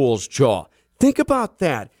Jordan Poole's jaw. Think about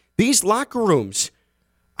that. These locker rooms,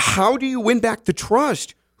 how do you win back the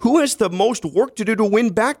trust? Who has the most work to do to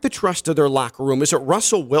win back the trust of their locker room? Is it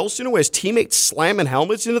Russell Wilson, who has teammates slamming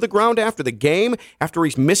helmets into the ground after the game, after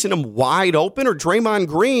he's missing them wide open, or Draymond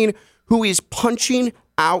Green, who is punching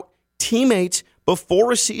out teammates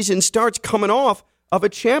before a season starts, coming off of a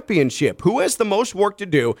championship? Who has the most work to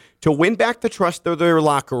do to win back the trust of their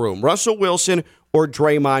locker room? Russell Wilson or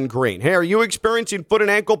Draymond Green? Hey, are you experiencing foot and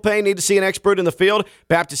ankle pain? Need to see an expert in the field?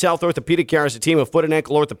 Baptist Health Orthopedic Care is a team of foot and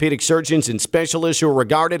ankle orthopedic surgeons and specialists who are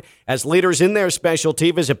regarded as leaders in their specialty.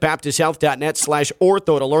 Visit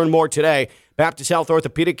baptisthealth.net/ortho to learn more today. Baptist Health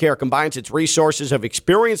Orthopedic Care combines its resources of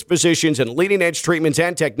experienced physicians and leading-edge treatments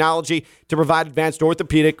and technology to provide advanced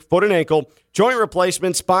orthopedic, foot and ankle, joint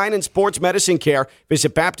replacement, spine, and sports medicine care.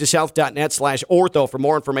 Visit baptisthealth.net/ortho for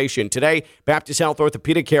more information. Today, Baptist Health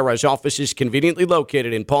Orthopedic Care has offices conveniently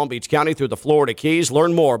located in Palm Beach County through the Florida Keys.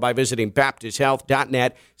 Learn more by visiting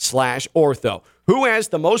baptisthealth.net/ortho. Who has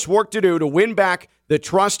the most work to do to win back the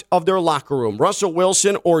trust of their locker room? Russell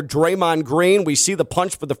Wilson or Draymond Green? We see the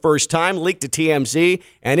punch for the first time, leaked to TMZ,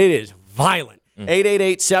 and it is violent.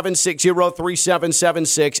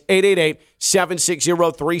 888-760-3776.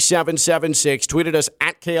 888-760-3776. Tweeted us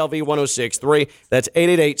at KLV1063. That's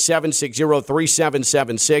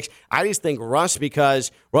 888-760-3776. I just think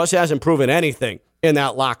because Russ hasn't proven anything in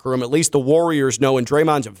that locker room. At least the Warriors know, and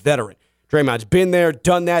Draymond's a veteran. Draymond's been there,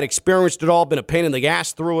 done that, experienced it all, been a pain in the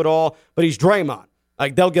ass through it all, but he's Draymond.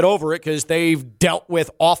 Like, they'll get over it because they've dealt with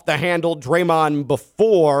off-the-handle Draymond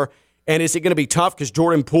before. And is it going to be tough because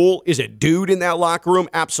Jordan Poole is a dude in that locker room?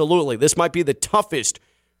 Absolutely. This might be the toughest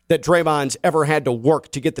that Draymond's ever had to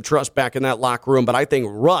work to get the trust back in that locker room. But I think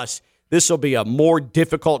Russ, this will be a more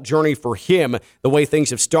difficult journey for him, the way things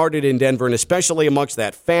have started in Denver, and especially amongst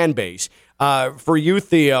that fan base. For you,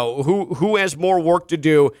 Theo, who has more work to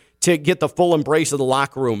do to get the full embrace of the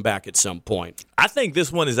locker room back at some point? I think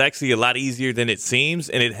this one is actually a lot easier than it seems,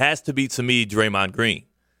 and it has to be, to me, Draymond Green.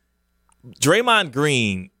 Draymond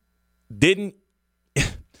Green didn't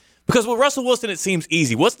 – because with Russell Wilson, it seems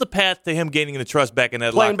easy. What's the path to him gaining the trust back in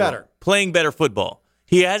that locker room? Playing better football.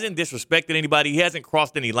 He hasn't disrespected anybody. He hasn't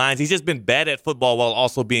crossed any lines. He's just been bad at football while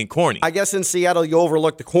also being corny. I guess in Seattle you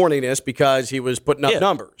overlook the corniness because he was putting up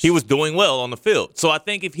numbers. He was doing well on the field. So I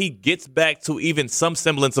think if he gets back to even some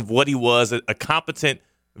semblance of what he was, a competent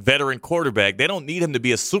veteran quarterback, they don't need him to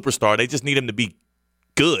be a superstar. They just need him to be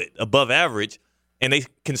good, above average, and they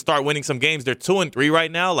can start winning some games. They're 2-3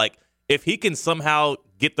 right now. Like, if he can somehow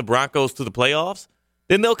get the Broncos to the playoffs,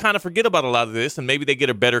 then they'll kind of forget about a lot of this, and maybe they get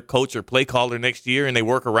a better coach or play caller next year, and they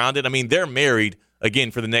work around it. I mean, they're married,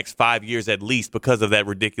 again, for the next 5 years at least because of that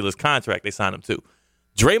ridiculous contract they signed him to.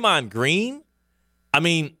 Draymond Green, I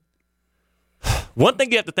mean, one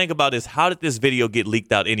thing you have to think about is how did this video get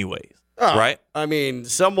leaked out anyways, right? I mean,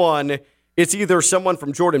 it's either someone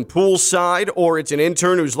from Jordan Poole's side or it's an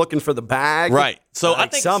intern who's looking for the bag. Right. So I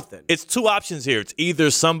think something. It's two options here. It's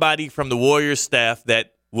either somebody from the Warriors staff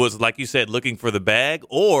that was, like you said, looking for the bag,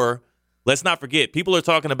 or let's not forget, people are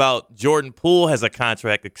talking about Jordan Poole has a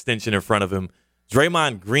contract extension in front of him.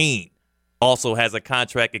 Draymond Green also has a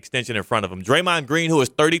contract extension in front of him. Draymond Green, who is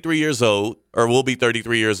 33 years old, or will be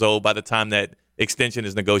 33 years old by the time that extension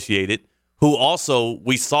is negotiated, who also,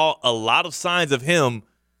 we saw a lot of signs of him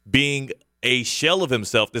being a shell of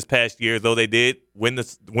himself this past year, though they did win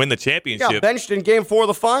the championship. He got benched in Game 4 of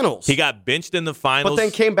the finals. He got benched in the finals. But then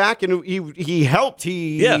came back and he helped.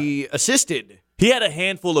 He assisted. He had a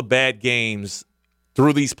handful of bad games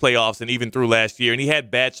through these playoffs and even through last year, and he had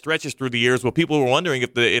bad stretches through the years where people were wondering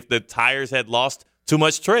if the tires had lost too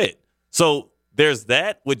much tread. So there's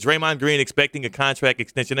that, with Draymond Green expecting a contract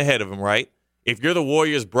extension ahead of him, right? If you're the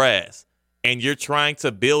Warriors brass and you're trying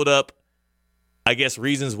to build up, I guess,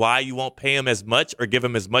 reasons why you won't pay him as much or give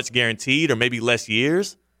him as much guaranteed or maybe less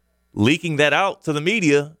years, leaking that out to the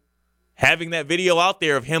media, having that video out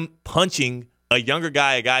there of him punching a younger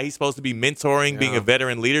guy, a guy he's supposed to be mentoring, being a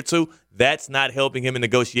veteran leader to, that's not helping him in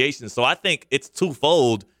negotiations. So I think it's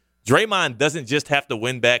twofold. Draymond doesn't just have to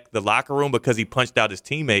win back the locker room because he punched out his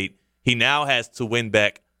teammate. He now has to win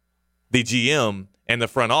back the GM and the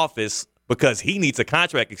front office because he needs a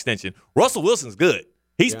contract extension. Russell Wilson's good.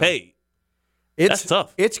 He's paid. That's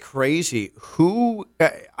tough. It's crazy.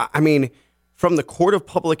 I mean, from the court of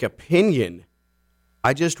public opinion,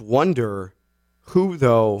 I just wonder who,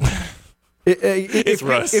 though.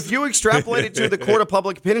 If you extrapolate it to the court of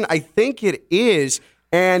public opinion, I think it is.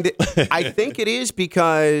 And I think it is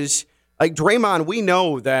because, like, Draymond, we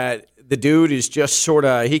know that the dude is just sort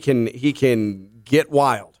of, he can get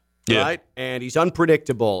wild, right? And he's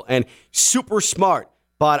unpredictable and super smart,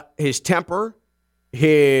 but his temper,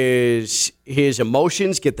 his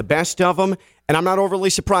emotions get the best of him, and I'm not overly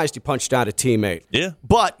surprised he punched out a teammate. Yeah.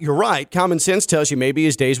 But you're right. Common sense tells you maybe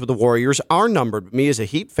his days with the Warriors are numbered. But me as a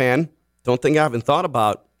Heat fan, don't think I haven't thought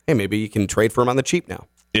about, hey, maybe you can trade for him on the cheap now.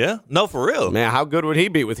 Yeah. No, for real. Man, how good would he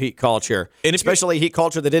be with Heat culture? And especially Heat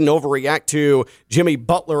culture that didn't overreact to Jimmy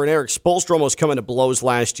Butler and Eric Spoelstra almost coming to blows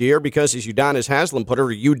last year because, as Udonis Haslem put her,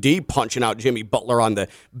 UD punching out Jimmy Butler on the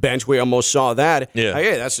bench. We almost saw that. Yeah.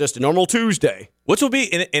 Hey, that's just a normal Tuesday. Which will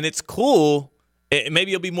be, and it's cool.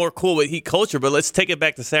 Maybe it'll be more cool with Heat culture, but let's take it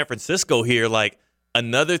back to San Francisco here. Like,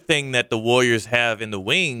 another thing that the Warriors have in the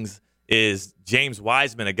wings is James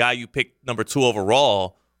Wiseman, a guy you picked number 2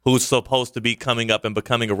 overall, who's supposed to be coming up and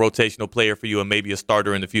becoming a rotational player for you and maybe a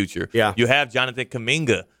starter in the future. Yeah. You have Jonathan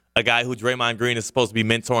Kuminga, a guy who Draymond Green is supposed to be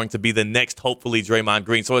mentoring to be the next, hopefully, Draymond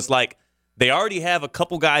Green. So it's like they already have a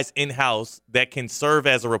couple guys in-house that can serve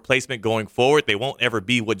as a replacement going forward. They won't ever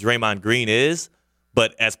be what Draymond Green is,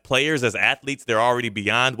 but as players, as athletes, they're already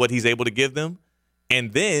beyond what he's able to give them.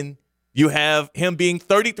 And then you have him being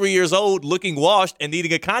 33 years old, looking washed, and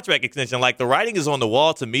needing a contract extension. Like, the writing is on the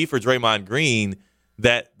wall to me for Draymond Green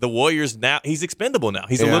that the Warriors now, he's expendable now.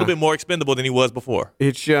 He's a little bit more expendable than he was before.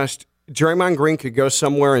 It's just, Draymond Green could go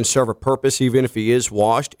somewhere and serve a purpose even if he is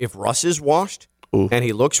washed. If Russ is washed and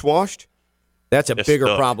he looks washed, That's a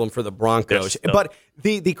bigger problem for the Broncos. But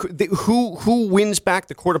who wins back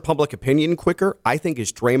the court of public opinion quicker, I think,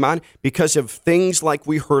 is Draymond because of things like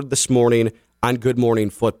we heard this morning on Good Morning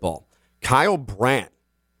Football. Kyle Brandt,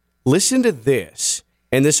 listen to this,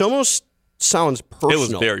 and this almost sounds personal. It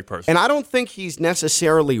was very personal. And I don't think he's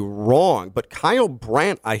necessarily wrong, but Kyle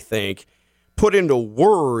Brandt, I think, put into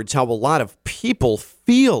words how a lot of people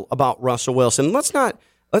feel about Russell Wilson. Let's not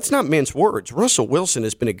mince words. Russell Wilson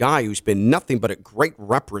has been a guy who's been nothing but a great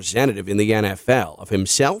representative in the NFL of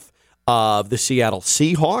himself, of the Seattle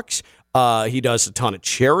Seahawks. He does a ton of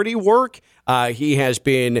charity work. He has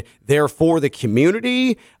been there for the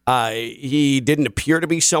community. He didn't appear to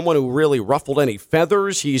be someone who really ruffled any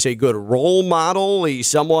feathers. He's a good role model. He's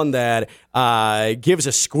someone that gives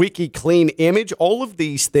a squeaky clean image. All of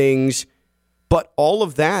these things, but all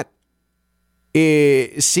of that,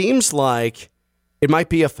 it seems like it might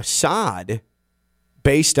be a facade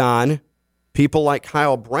based on people like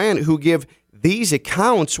Kyle Brandt who give these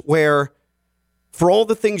accounts where, for all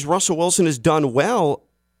the things Russell Wilson has done well,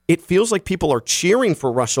 it feels like people are cheering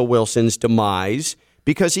for Russell Wilson's demise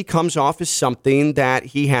because he comes off as something that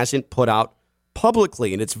he hasn't put out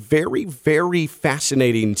publicly. And it's very, very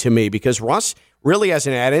fascinating to me because Russ really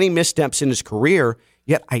hasn't had any missteps in his career,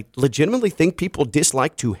 yet I legitimately think people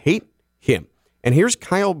dislike to hate him. And here's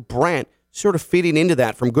Kyle Brandt sort of feeding into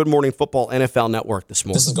that from Good Morning Football NFL Network this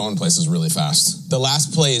morning. This is going places really fast. The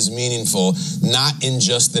last play is meaningful, not in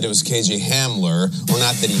just that it was KJ Hamler or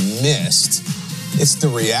not that he missed. It's the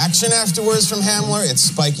reaction afterwards from Hamler. It's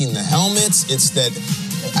spiking the helmets. It's that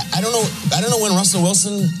I don't know when Russell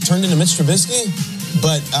Wilson turned into Mitch Trubisky,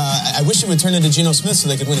 but I wish he would turn into Geno Smith so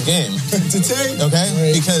they could win a game. Okay?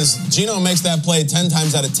 Right. Because Geno makes that play 10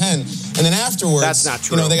 times out of 10, and then afterwards, that's not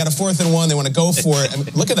true. They got a 4th and 1. They want to go for it. I mean,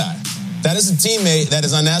 look at that. That is a teammate that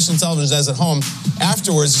is on national television as at home.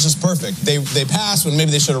 Afterwards, it's just perfect. They pass when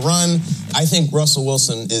maybe they should have run. I think Russell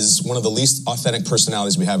Wilson is one of the least authentic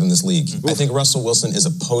personalities we have in this league. Oof. I think Russell Wilson is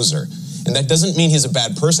a poser. And that doesn't mean he's a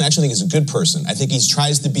bad person. I actually think he's a good person. I think he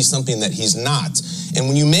tries to be something that he's not. And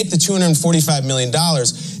when you make the $245 million,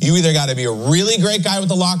 you either got to be a really great guy with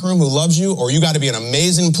the locker room who loves you, or you got to be an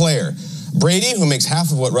amazing player. Brady, who makes half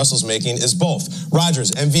of what Russell's making, is both.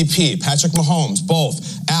 Rodgers, MVP. Patrick Mahomes, both.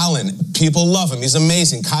 Allen, people love him. He's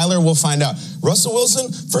amazing. Kyler, we'll find out. Russell Wilson,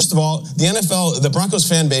 first of all, the NFL, the Broncos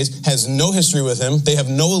fan base has no history with him. They have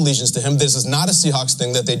no allegiance to him. This is not a Seahawks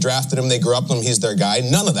thing that they drafted him, they grew up with him, he's their guy.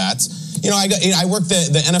 None of that. I work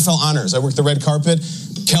the NFL honors. I work the red carpet.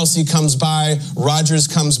 Kelsey comes by, Rodgers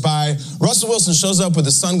comes by. Russell Wilson shows up with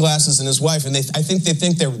his sunglasses and his wife, and I think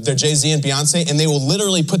they're Jay-Z and Beyonce, and they will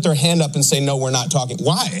literally put their hand up and say, no, we're not talking.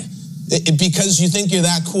 Why? Because you think you're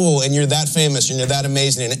that cool and you're that famous and you're that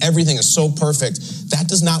amazing and everything is so perfect. That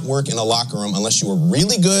does not work in a locker room unless you are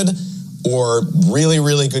really good or really,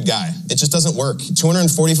 really good guy. It just doesn't work.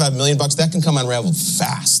 $245 million, that can come unraveled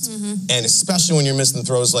fast. Mm-hmm. And especially when you're missing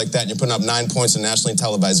throws like that and you're putting up 9 points in a nationally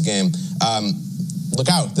televised game. Look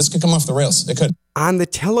out. This could come off the rails. It could. On the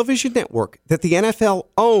television network that the NFL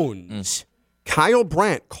owns, Kyle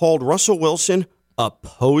Brandt called Russell Wilson a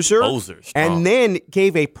poser and then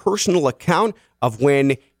gave a personal account of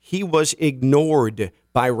when he was ignored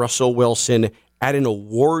by Russell Wilson at an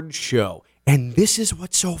award show. And this is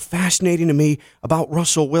what's so fascinating to me about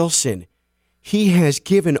Russell Wilson. He has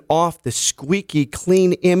given off the squeaky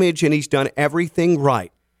clean image and he's done everything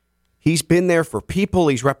right. He's been there for people.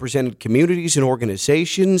 He's represented communities and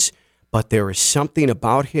organizations, but there is something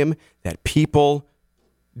about him that people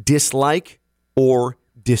dislike or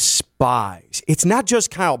despise. It's not just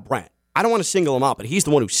Kyle Brandt. I don't want to single him out, but he's the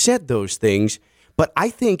one who said those things. But I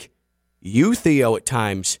think you, Theo, at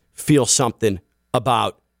times feel something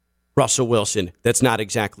about Russell Wilson that's not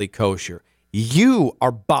exactly kosher. You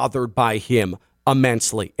are bothered by him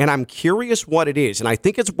immensely. And I'm curious what it is. And I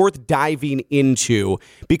think it's worth diving into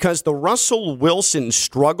because the Russell Wilson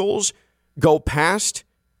struggles go past,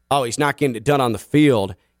 he's not getting it done on the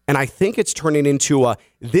field. And I think it's turning into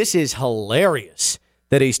this is hilarious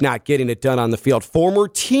that he's not getting it done on the field. Former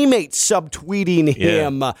teammates subtweeting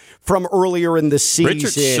him from earlier in the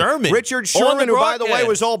season. Richard Sherman, who, by the way,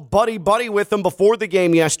 was all buddy-buddy with him before the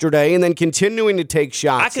game yesterday and then continuing to take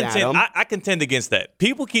shots at him. I contend against that.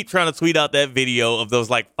 People keep trying to tweet out that video of those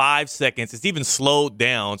 5 seconds. It's even slowed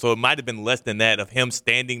down, so it might have been less than that of him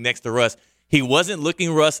standing next to Russ. He wasn't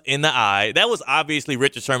looking Russ in the eye. That was obviously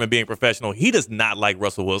Richard Sherman being professional. He does not like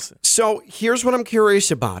Russell Wilson. So here's what I'm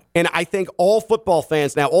curious about. And I think all football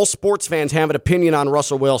fans now, all sports fans have an opinion on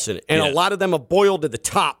Russell Wilson. And a lot of them have boiled to the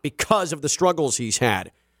top because of the struggles he's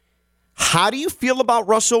had. How do you feel about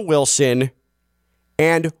Russell Wilson?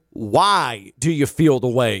 And Why do you feel the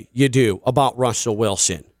way you do about Russell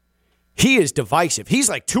Wilson? He is divisive. He's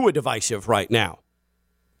like Tua divisive right now.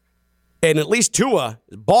 And at least Tua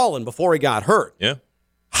is balling before he got hurt. Yeah.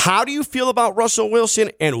 How do you feel about Russell Wilson,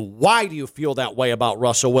 and why do you feel that way about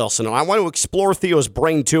Russell Wilson? And I want to explore Theo's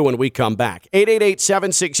brain, too, when we come back.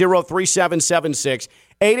 888-760-3776.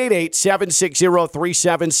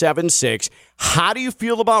 888-760-3776. How do you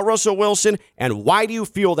feel about Russell Wilson, and why do you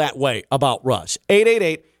feel that way about Russ?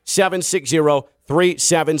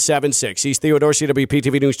 888-760-3776. He's Theo Dorsey,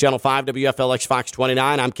 WPTV News Channel 5, WFLX Fox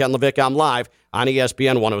 29. I'm Ken Levick. I'm live on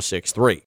ESPN 106.3.